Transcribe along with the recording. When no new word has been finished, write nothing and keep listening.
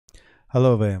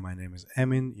Hello there, my name is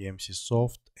Emin,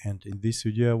 EMCsoft, and in this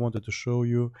video I wanted to show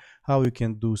you how you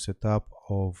can do setup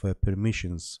of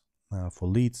permissions for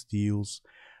leads, deals,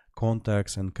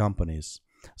 contacts and companies.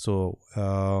 So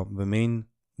the main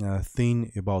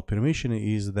thing about permission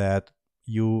is that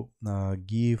you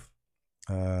give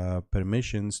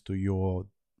permissions to your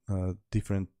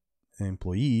different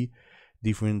employee,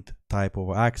 different type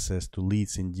of access to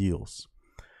leads and deals.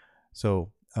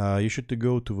 So you should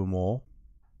go to the more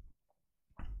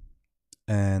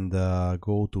and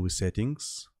go to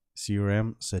settings,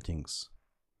 CRM settings.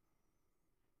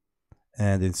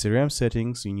 And in CRM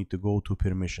settings, you need to go to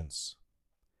permissions,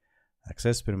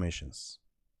 access permissions.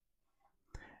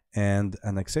 And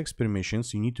an access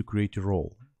permissions, you need to create a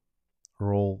role.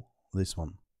 Role, this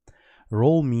one.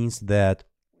 Role means that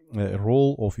a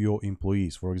role of your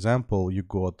employees. For example, you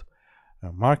got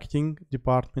a marketing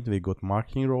department, they got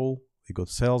marketing role. We got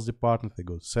sales department, we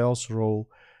got sales role.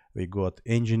 We got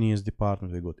engineers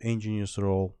department, we got engineers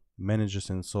role, managers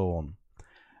and so on.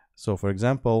 So for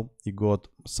example, you got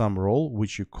some role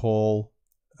which you call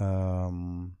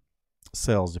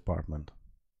sales department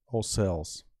or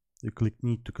sales. You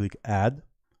need to click add.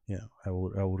 Yeah, I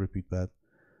will repeat that.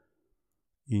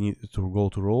 You need to go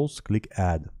to roles, click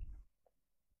add.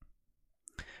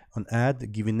 On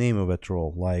add, give a name of that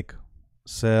role, like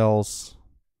sales,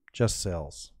 just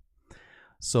sales.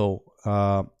 So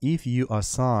if you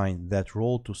assign that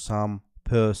role to some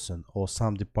person or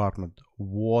some department,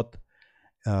 what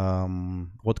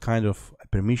kind of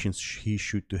permissions he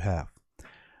should to have?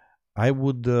 I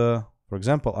would, for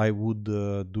example, I would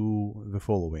do the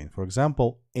following. For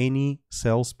example, any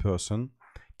salesperson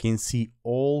can see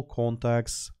all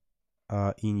contacts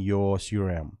in your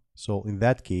CRM. So in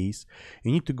that case,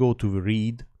 you need to go to the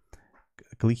read,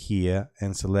 click here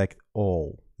and select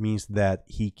all. Means that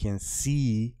he can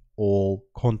see all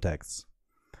contacts.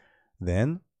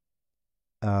 Then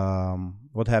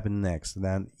what happened next?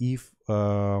 Then if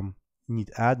you need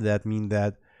to add that, mean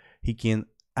that he can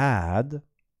add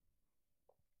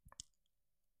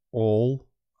all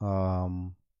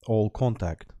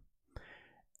contact.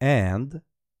 And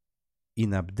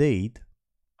in update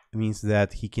means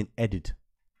that he can edit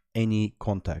any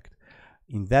contact.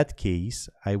 In that case,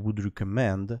 I would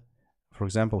recommend, for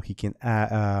example, he can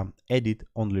edit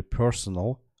only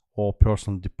personal or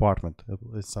personal department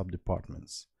sub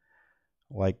departments,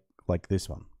 like this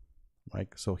one, right?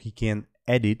 So he can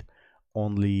edit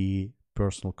only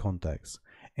personal contacts,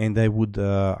 and I would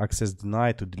access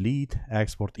deny to delete,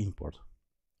 export, import,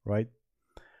 right?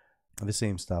 The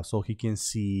same stuff. So he can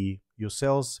see, your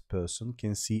salesperson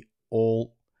can see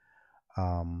all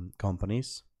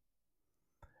companies.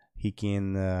 He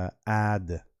can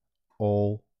add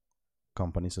all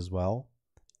companies as well,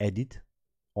 edit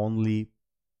only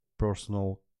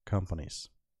personal companies,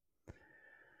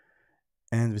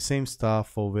 and the same stuff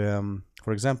for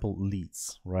for example,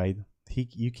 leads, right?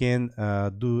 You can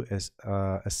do as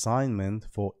assignment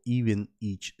for even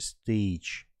each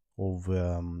stage of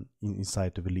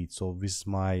inside of a lead. So this is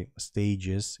my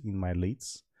stages in my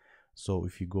leads. So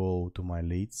if you go to my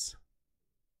leads,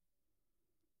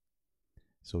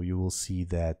 so you will see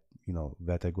that, you know,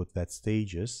 that I got that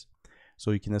stages.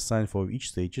 So you can assign for each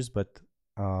stages, but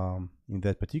in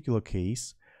that particular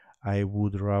case, I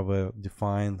would rather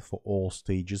define for all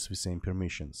stages the same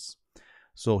permissions.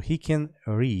 So he can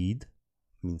read,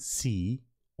 means see,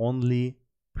 only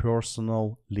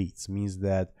personal leads. Means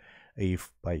that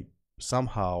if by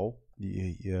somehow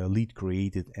the lead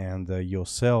created and your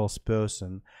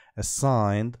salesperson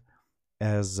assigned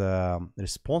as a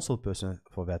responsible person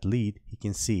for that lead, he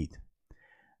can see it.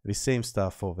 The same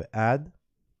stuff for the add,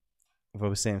 for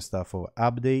the same stuff for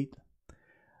update.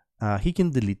 He can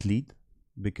delete lead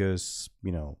because,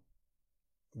 you know,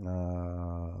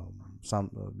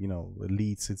 some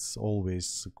leads, it's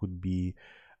always could be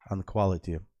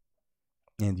unquality,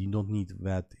 and you don't need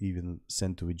that even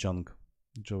sent to a junk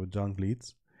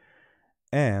leads.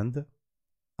 And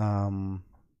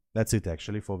that's it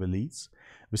actually for the leads.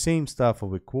 The same stuff for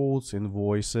the quotes,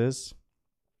 invoices.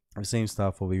 The same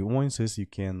stuff for the invoices. You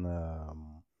can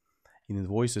in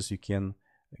invoices you can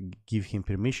give him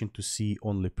permission to see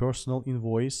only personal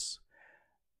invoice,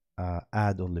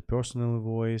 add only personal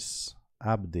invoice,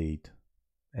 update,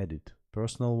 edit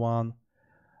personal one,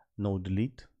 no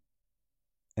delete.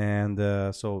 And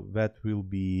so that will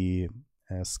be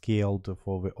scaled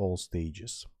for the all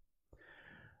stages,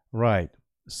 right?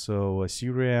 So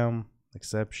CRM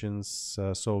exceptions.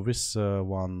 So this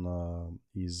one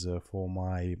is for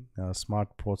my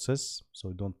smart process,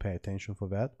 so don't pay attention for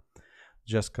that.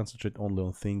 Just concentrate only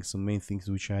on things and main things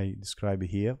which I describe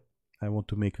here. I want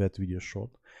to make that video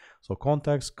short. So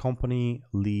contacts, company,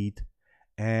 lead,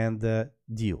 and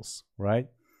deals, right?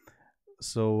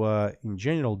 So in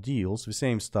general deals, the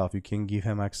same stuff. You can give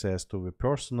him access to the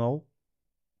personal,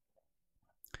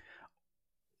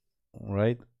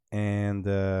 right? And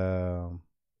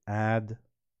add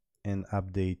and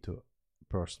update to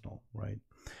personal, right?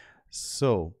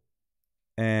 So,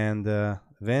 and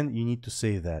then you need to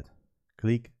save that.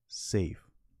 Click save.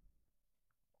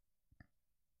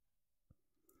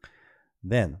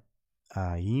 Then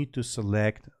you need to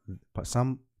select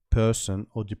some person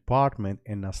or department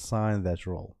and assign that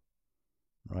role,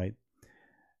 right?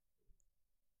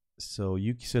 So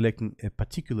you selecting a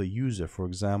particular user, for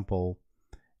example,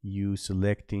 you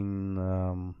selecting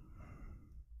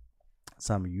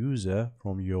some user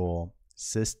from your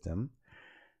system,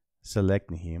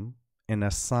 selecting him and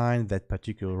assign that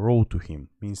particular role to him,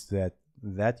 means that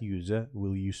that user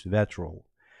will use that role.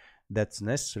 That's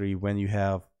necessary when you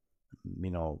have,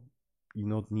 you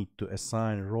don't need to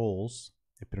assign roles,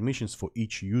 permissions for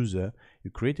each user.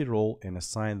 You create a role and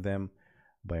assign them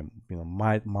by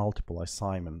multiple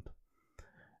assignment.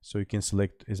 So you can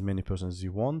select as many persons as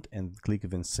you want and click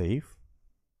then save.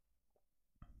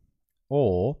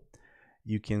 Or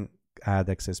you can add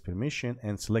access permission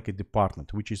and select a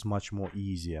department, which is much more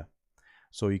easier.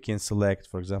 So you can select,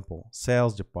 for example,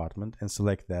 sales department and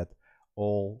select that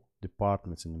all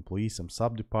departments and employees, some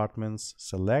sub departments,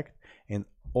 select, and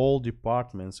all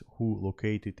departments who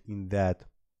located in that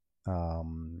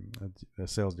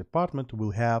sales department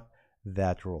will have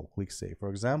that role. Click save. For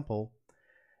example,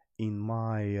 in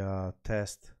my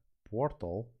test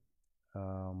portal,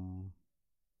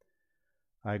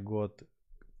 I got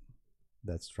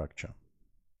that structure,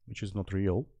 which is not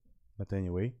real, but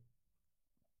anyway.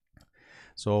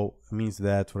 So it means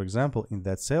that, for example, in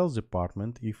that sales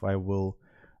department, if I will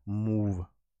move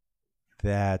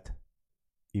that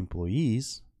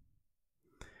employees,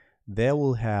 they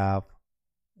will have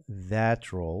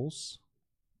that roles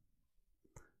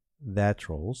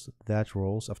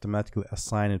automatically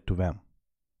assigned to them,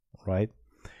 right?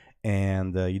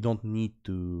 And you don't need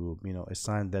to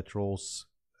assign that roles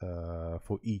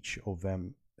for each of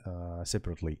them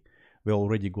separately. We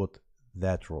already got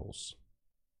that roles,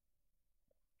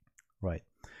 right?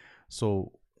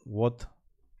 So what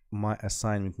my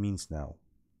assignment means now,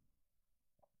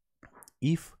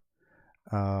 if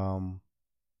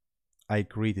I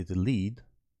created a lead,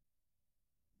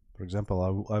 for example,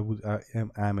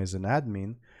 I'm as an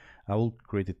admin, I will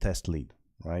create a test lead,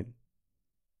 right?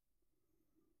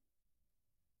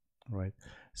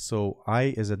 So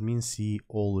I as admin see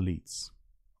all leads,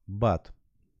 but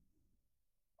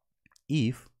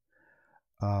if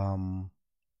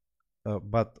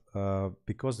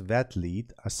because that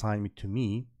lead assigned to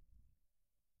me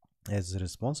as a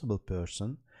responsible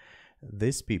person,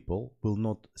 these people will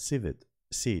not see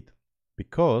it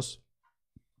because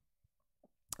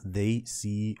they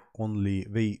see only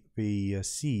they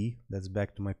see, that's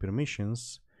back to my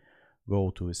permissions, go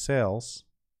to sales.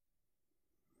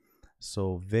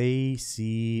 So they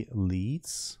see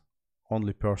leads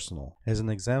only personal. As an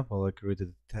example, I created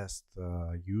a test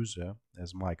user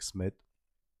as Mike Smith,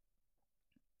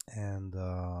 and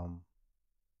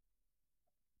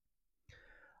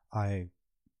I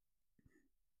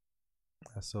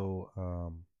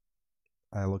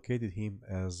located him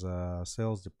as a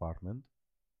sales department.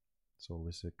 So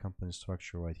with a company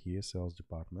structure right here, sales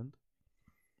department.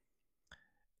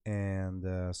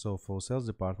 And so for sales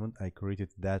department, I created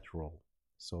that role.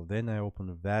 So then I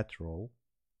open that role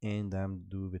and I'm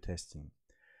do the testing.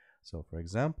 So for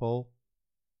example,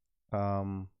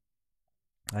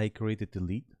 I created a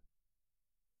lead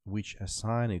which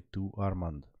assigned it to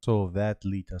Armand. So that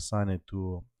lead assigned it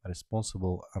to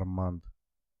responsible Armand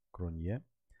Cronier,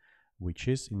 which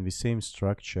is in the same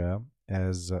structure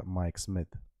as Mike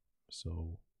Smith.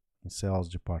 So in sales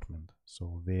department.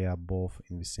 So they are both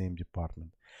in the same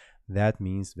department. That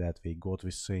means that they got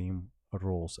the same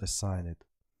roles assigned.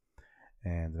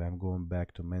 And I'm going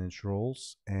back to manage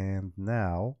roles, and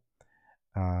now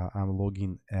I'm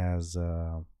logging as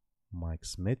Mike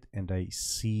Smith, and I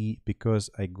see, because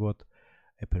I got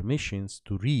a permissions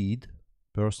to read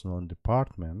personal and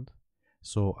department,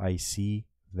 so I see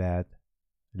that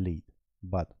lead.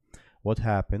 But what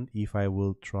happened if I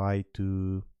will try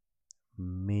to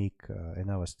make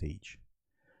another stage?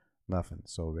 Nothing.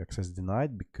 So access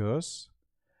denied because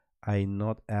I'm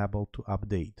not able to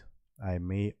update. I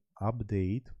may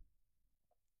update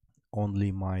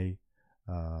only my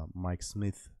Mike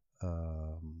Smith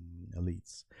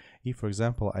leads. If, for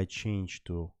example, I change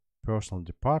to personal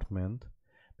department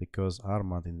because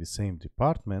Armand in the same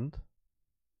department,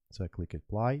 so I click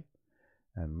apply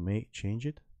and may change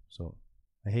it. So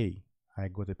hey, I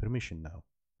got a permission now.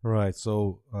 Right,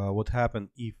 so what happened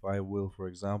if I will, for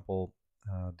example,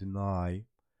 deny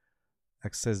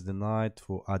access denied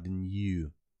for adding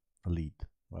new lead,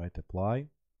 right? Apply,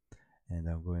 and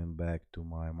I'm going back to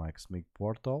my EMCsoft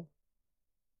portal,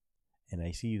 and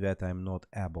I see that I'm not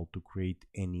able to create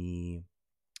any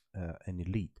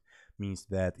lead. Means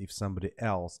that if somebody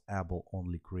else able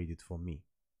only create it for me,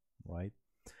 right?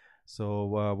 So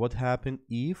what happened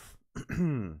if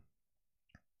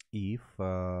if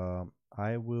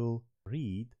I will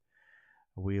read,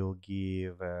 will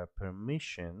give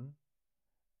permission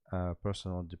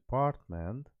personal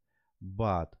department,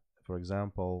 but for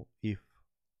example, if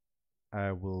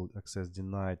I will access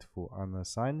denied for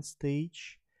unassigned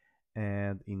stage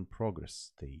and in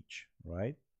progress stage,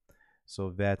 right? So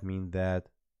that means that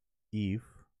if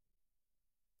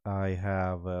I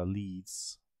have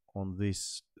leads on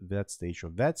that stage or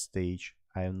that stage,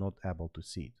 I am not able to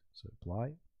see it. So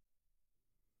apply,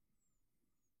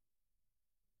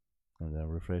 and then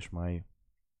refresh my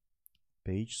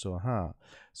page. So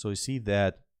so you see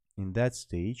that in that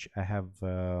stage I have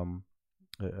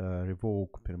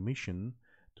revoke permission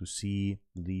to see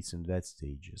leads in that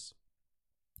stages.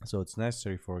 So it's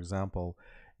necessary, for example,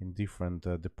 in different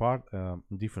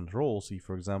different roles. If,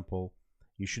 for example,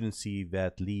 you shouldn't see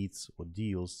that leads or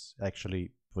deals,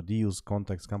 actually for deals,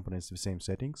 contacts, companies, the same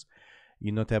settings,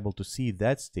 you're not able to see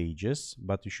that stages,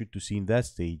 but you should to see in that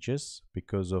stages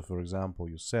because of, for example,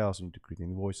 your sales, you need to create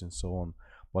invoice and so on.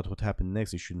 What would happen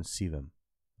next, you shouldn't see them,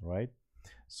 right?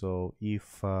 So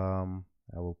if I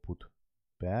will put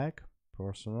back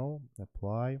personal,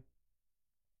 apply,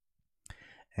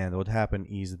 and what happened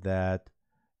is that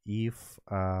if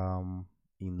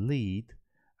in lead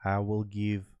I will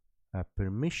give a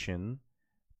permission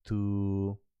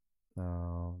to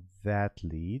that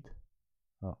lead.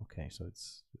 Oh, okay, so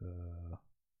it's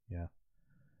yeah.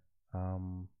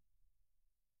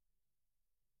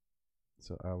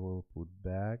 So I will put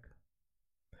back.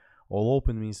 All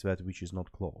open means that which is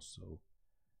not closed. So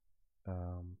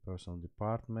personal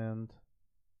department.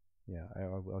 Yeah,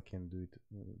 I can do it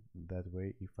that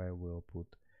way if I will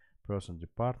put personal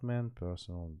department,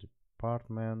 personal,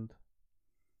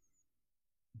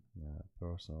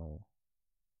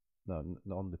 no,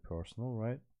 on the personal,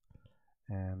 right?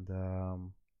 And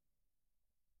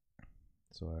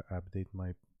so I update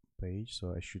my page,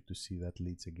 so I should to see that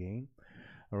leads again.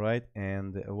 All right,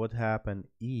 and what happened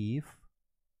if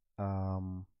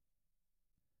I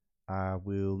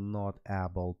will not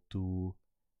able to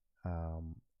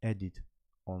edit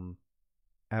on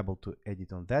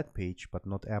that page, but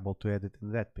not able to edit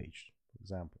in that page, for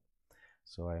example.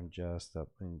 So I'm just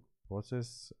in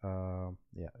process.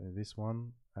 Yeah, this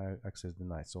one access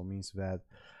denied. So means that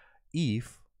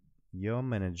if your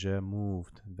manager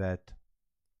moved that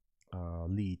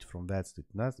lead from that stage,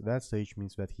 that stage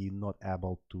means that he's not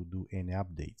able to do any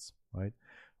updates, right?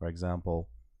 For example,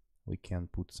 we can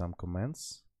put some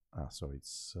comments. Sorry,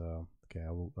 it's okay.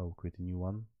 I will create a new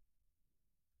one.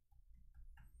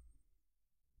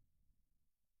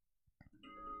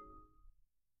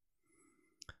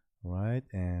 Right,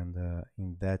 and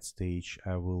in that stage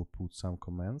I will put some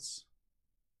comments.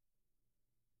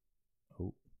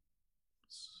 Oh,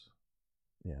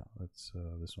 yeah, that's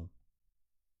this one.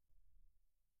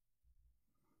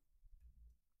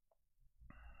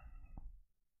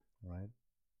 Right,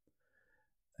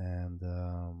 and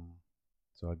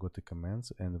so I got the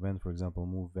comments, and when, for example,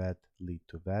 move that lead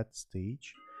to that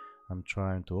stage, I'm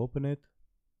trying to open it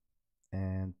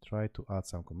and try to add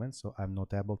some comments, so I'm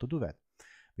not able to do that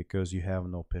because you have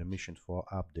no permission for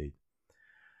update.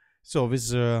 So this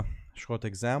is a short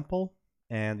example,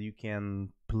 and you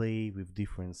can play with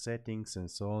different settings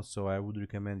and so on. So I would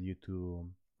recommend you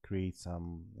to create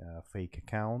some fake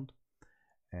account,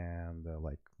 and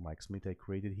like Mike Smith I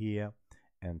created here,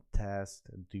 and test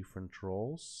different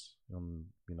roles on,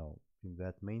 in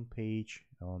that main page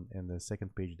on, and the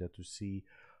second page, that to see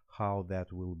how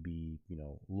that will be,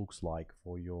 looks like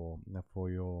for your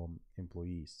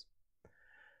employees.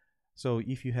 So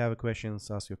if you have questions,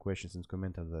 ask your questions and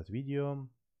comment on that video.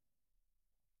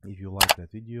 If you like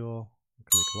that video,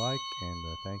 click like,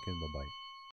 and thank you and bye bye.